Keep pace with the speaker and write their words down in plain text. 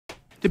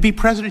To be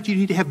president, you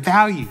need to have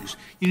values.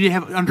 You need to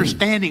have an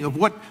understanding of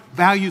what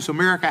values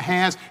America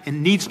has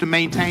and needs to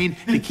maintain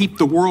to keep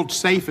the world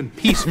safe and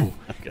peaceful.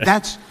 Okay.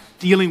 That's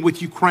dealing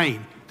with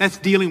Ukraine. That's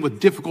dealing with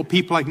difficult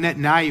people like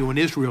Netanyahu in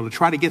Israel to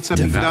try to get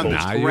something done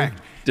that's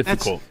correct.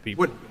 Difficult that's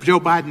people. What Joe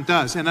Biden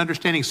does, and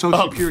understanding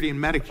Social Security and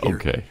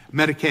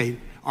Medicaid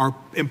are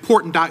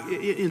important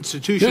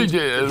institutions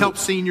that help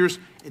seniors,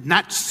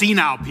 not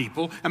senile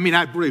people. I mean,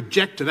 I really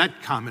object to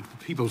that comment.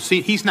 People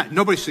see he's not.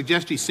 Nobody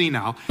suggests he's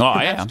senile. Oh,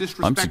 I am. That's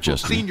disrespectful.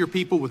 Senior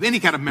people with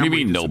any kind of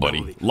memory disability.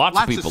 Nobody. Lots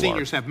of people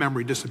seniors have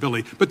memory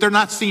disability, but they're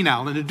not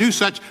senile, and to do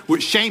such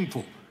was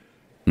shameful.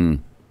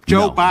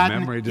 Joe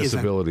Biden is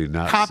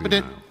a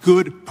competent,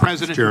 good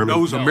president who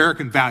knows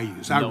American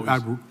values.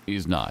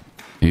 He's not.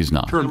 He's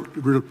not.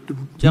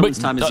 Gentleman's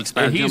time is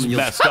expired. He's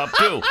messed up,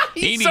 too.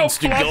 He needs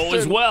to go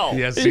as well.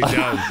 Yes, he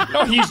does.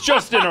 No, he's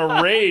just in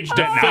a rage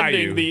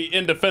defending the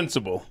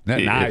indefensible.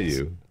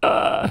 You.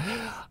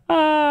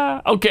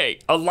 Okay,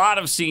 a lot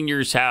of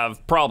seniors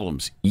have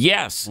problems.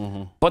 Yes,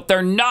 but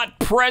they're not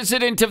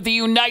president of the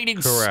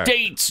United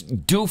States,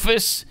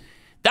 doofus.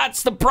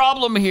 That's the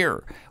problem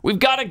here. We've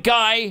got a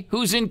guy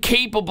who's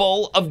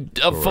incapable of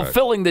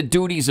fulfilling the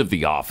duties of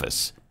the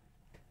office.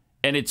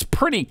 And it's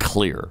pretty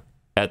clear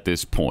at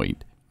this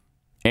point.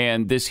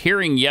 And this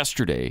hearing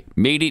yesterday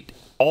made it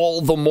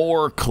all the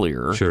more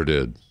clear. Sure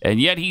did. And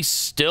yet he's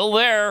still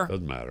there.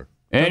 Doesn't matter.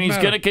 And he's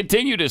going to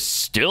continue to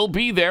still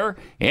be there.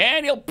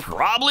 And he'll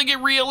probably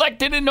get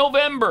reelected in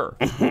November.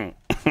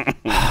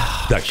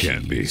 That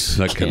can't be.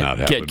 That cannot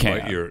happen.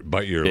 Bite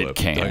your lip.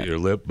 Bite your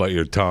lip. Bite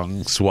your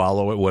tongue.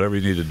 Swallow it. Whatever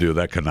you need to do.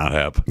 That cannot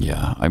happen.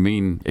 Yeah, I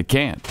mean, it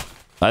can't.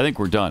 I think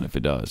we're done if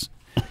it does.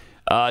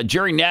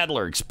 Jerry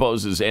Nadler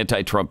exposes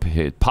anti-Trump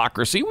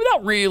hypocrisy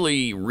without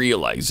really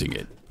realizing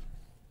it.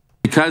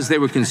 Because they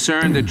were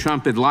concerned that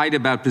Trump had lied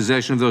about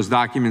possession of those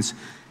documents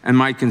and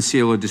might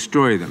conceal or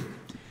destroy them.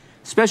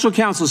 Special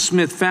Counsel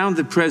Smith found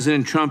that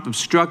President Trump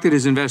obstructed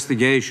his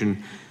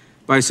investigation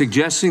by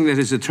suggesting that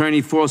his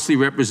attorney falsely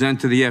represent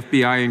to the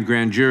FBI and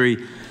grand jury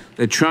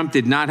that Trump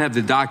did not have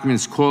the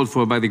documents called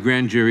for by the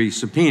grand jury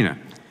subpoena.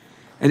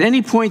 At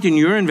any point in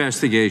your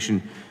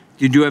investigation,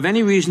 did you have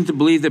any reason to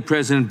believe that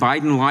President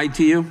Biden lied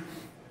to you?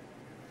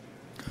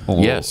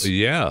 Yes.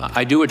 Yeah.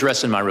 I do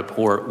address in my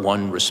report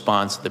one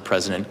response the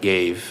president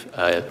gave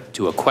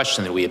to a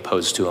question that we had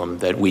posed to him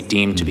that we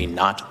deemed to be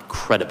not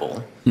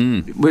credible.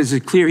 Was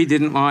it clear he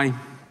didn't lie?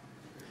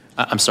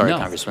 I'm sorry,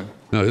 Congressman.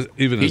 No,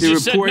 even the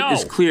report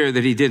is clear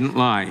that he didn't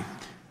lie,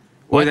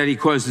 or that he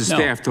caused his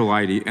staff to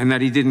lie to you, and that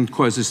he didn't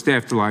cause his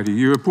staff to lie to you.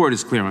 Your report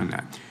is clear on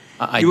that.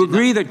 You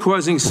agree that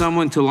causing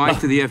someone to lie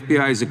to the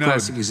FBI is a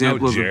classic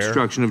example of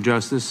obstruction of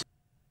justice?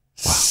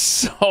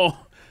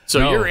 So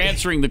you're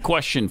answering the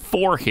question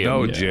for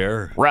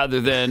him,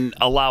 rather than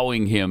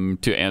allowing him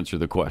to answer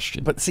the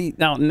question. But see,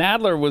 now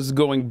Nadler was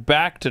going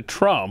back to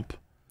Trump.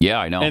 Yeah,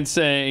 I know. And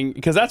saying,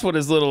 because that's what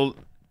his little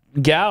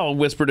gal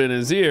whispered in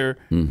his ear,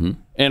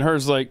 and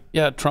Hur's like,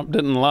 yeah, Trump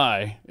didn't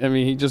lie. I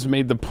mean, he just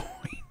made the point.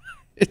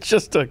 It's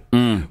just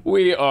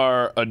we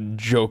are a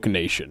joke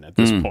nation at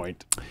this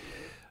point.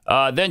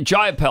 Then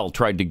Jayapal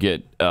tried to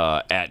get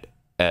at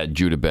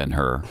Judah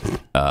Ben-Hur.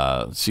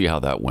 See how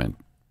that went.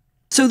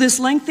 So this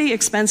lengthy,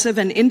 expensive,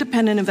 and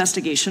independent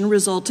investigation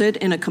resulted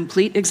in a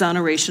complete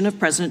exoneration of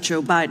President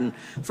Joe Biden.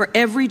 For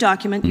every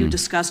document you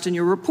discussed in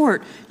your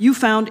report, you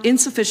found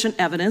insufficient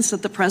evidence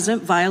that the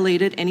president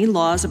violated any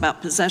laws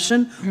about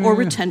possession or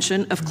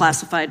retention of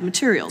classified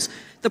materials.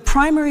 The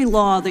primary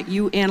law that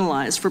you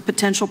analyzed for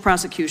potential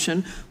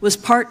prosecution was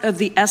part of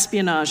the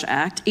Espionage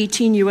Act,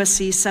 18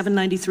 U.S.C.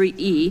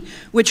 793E,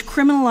 which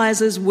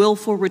criminalizes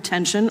willful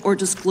retention or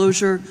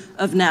disclosure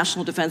of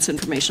national defense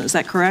information. Is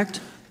that correct?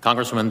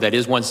 Congresswoman, that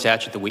is one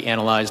statute that we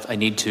analyzed. I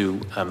need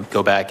to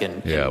go back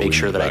and make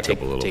sure that I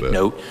take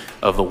note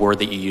of the word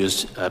that you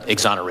used,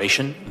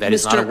 exoneration. That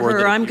is not a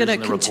word that I'm going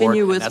to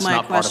continue with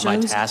my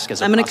questions.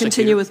 I'm going to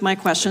continue with my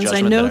questions.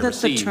 I know that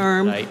the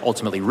term I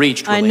ultimately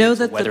reached related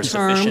to whether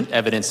sufficient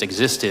evidence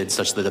existed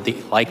such that the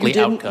likely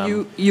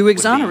outcome you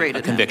exonerated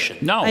would be a conviction.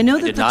 No, I know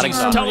that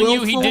the term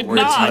willful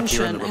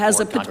retention has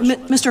a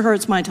Mr. Hur,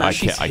 it's my time. I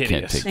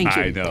can't take it.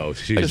 I know.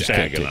 She's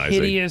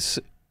agonizing. Hideous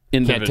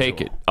individual. Can't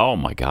take it. Oh,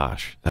 my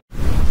gosh.